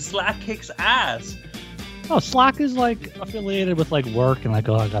boring? The Slack kicks ass. Oh, Slack is like affiliated with like work and like,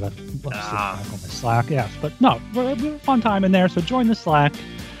 I gotta my Slack. Yeah, but no, we have a fun time in there. So join the Slack,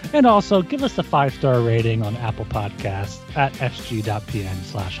 and also give us a 5-star rating on Apple Podcasts at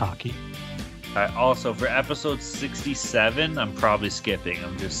sg.pn/hockey. Also, for episode 67, I'm probably skipping.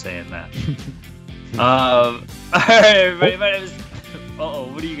 I'm just saying that. All right, everybody. My name is...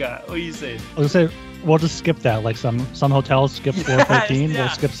 what do you got? What are you saying? I was going to say, we'll just skip that. Like some hotels skip 413. We'll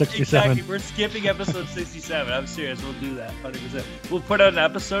skip 67. Exactly. We're skipping episode 67. I'm serious. We'll do that. 100%. We'll put out an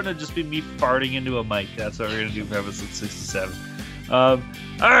episode and just be me farting into a mic. That's what we're going to do for episode 67. All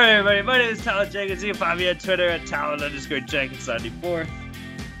right, everybody. My name is Talon Jenkins. You can find me on Twitter at Talon_Jenkins94.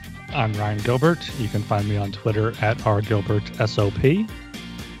 I'm Ryan Gilbert. You can find me on Twitter at rgilbertsop.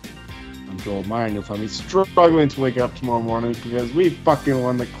 I'm Joel Meyer, and you'll find me struggling to wake up tomorrow morning because we fucking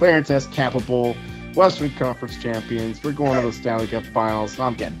won the Clarence S. Kappa Bowl, Western Conference champions. We're going to the Stanley Cup Finals, and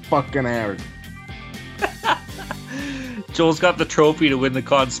I'm getting fucking hammered. Joel's got the trophy to win the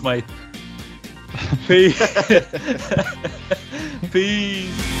Conn Smythe. Peace.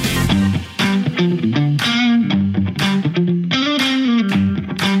 Peace.